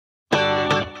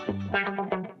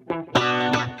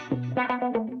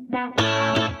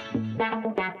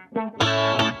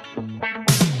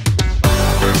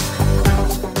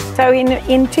So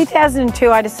in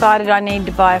 2002, I decided I needed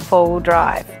to buy a four-wheel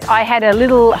drive. I had a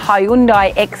little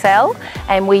Hyundai XL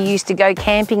and we used to go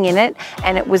camping in it,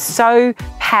 and it was so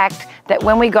packed that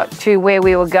when we got to where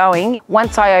we were going,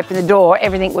 once I opened the door,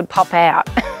 everything would pop out.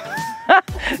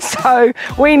 So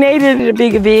we needed a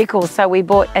bigger vehicle, so we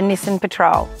bought a Nissan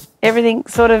Patrol. Everything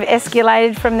sort of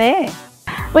escalated from there.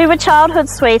 We were childhood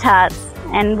sweethearts,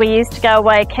 and we used to go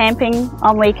away camping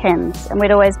on weekends, and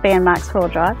we'd always be in Mark's four-wheel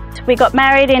drive. We got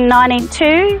married in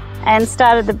 '92 and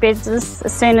started the business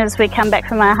as soon as we come back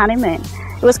from our honeymoon.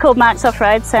 It was called Mark's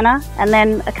Off-Road Centre, and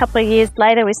then a couple of years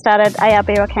later we started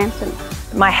ARB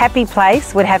Rockhampton. My happy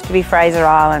place would have to be Fraser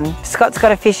Island. Scott's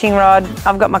got a fishing rod,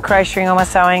 I've got my crocheting or my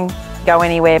sewing, go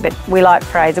anywhere, but we like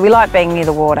Fraser, we like being near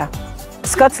the water.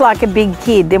 Scott's like a big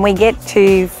kid, then we get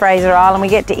to Fraser Island, we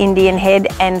get to Indian Head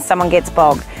and someone gets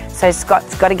bogged. So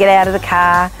Scott's got to get out of the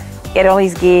car, get all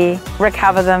his gear,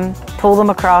 recover them, pull them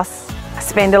across. I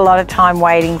spend a lot of time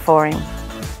waiting for him.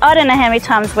 I don't know how many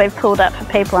times we've pulled up for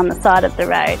people on the side of the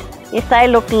road. If they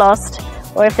look lost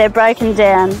or if they're broken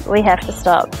down, we have to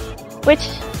stop.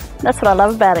 That's what I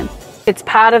love about him. It's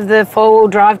part of the four-wheel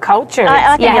drive culture.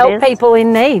 You help people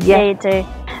in need. Yeah, you do.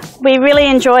 We really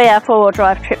enjoy our four-wheel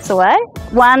drive trips away.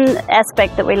 One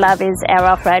aspect that we love is our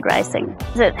off-road racing.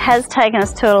 It has taken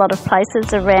us to a lot of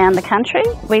places around the country.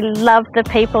 We love the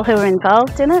people who are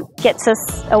involved in it. Gets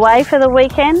us away for the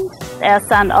weekend. Our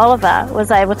son Oliver was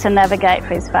able to navigate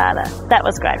for his father. That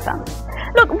was great fun.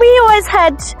 Look, we always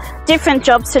had different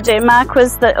jobs to do. Mark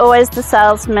was always the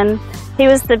salesman. He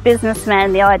was the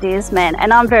businessman, the ideas man,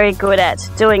 and I'm very good at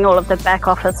doing all of the back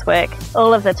office work,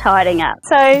 all of the tidying up.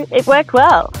 So it worked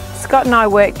well. Scott and I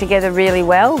work together really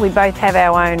well. We both have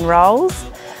our own roles.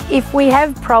 If we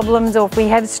have problems or if we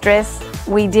have stress,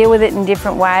 we deal with it in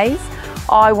different ways.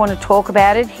 I want to talk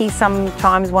about it. He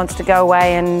sometimes wants to go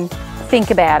away and think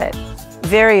about it.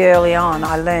 Very early on,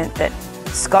 I learnt that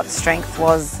Scott's strength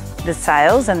was the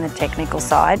sales and the technical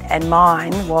side, and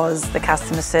mine was the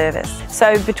customer service.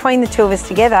 So between the two of us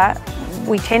together,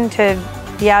 we tend to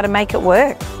be able to make it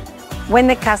work. When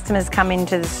the customers come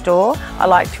into the store, I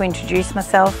like to introduce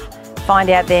myself,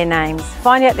 find out their names,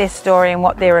 find out their story and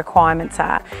what their requirements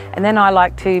are. And then I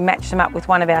like to match them up with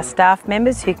one of our staff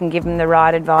members who can give them the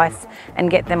right advice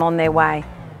and get them on their way.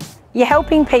 You're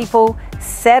helping people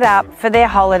set up for their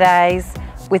holidays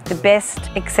with the best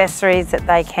accessories that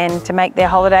they can to make their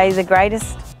holidays the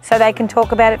greatest, so they can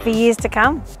talk about it for years to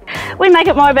come. We make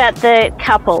it more about the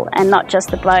couple and not just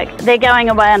the bloke. They're going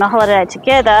away on a holiday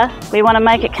together, we want to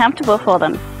make it comfortable for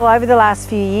them. Well, over the last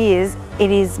few years,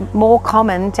 it is more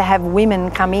common to have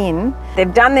women come in.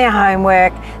 They've done their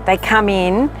homework, they come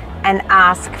in and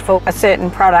ask for a certain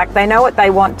product. They know what they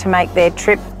want to make their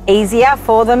trip easier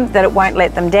for them, that it won't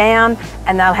let them down,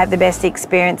 and they'll have the best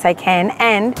experience they can,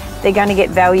 and they're going to get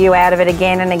value out of it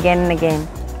again and again and again.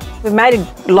 We've made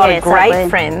a lot of great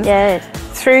friends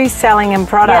through selling and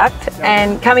product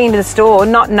and coming into the store,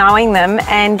 not knowing them,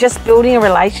 and just building a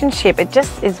relationship. It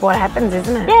just is what happens,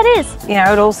 isn't it? Yeah, it is. You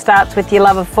know, it all starts with your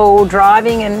love of four-wheel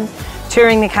driving and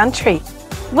touring the country.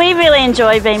 We really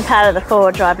enjoy being part of the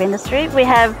four-wheel drive industry. We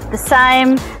have the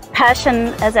same passion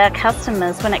as our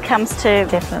customers when it comes to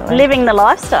living the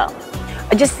lifestyle.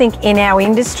 I just think in our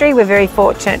industry we're very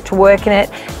fortunate to work in it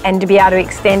and to be able to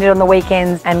extend it on the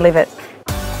weekends and live it.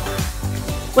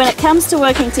 When it comes to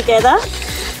working together,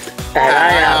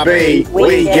 at ARB,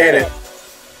 we get it.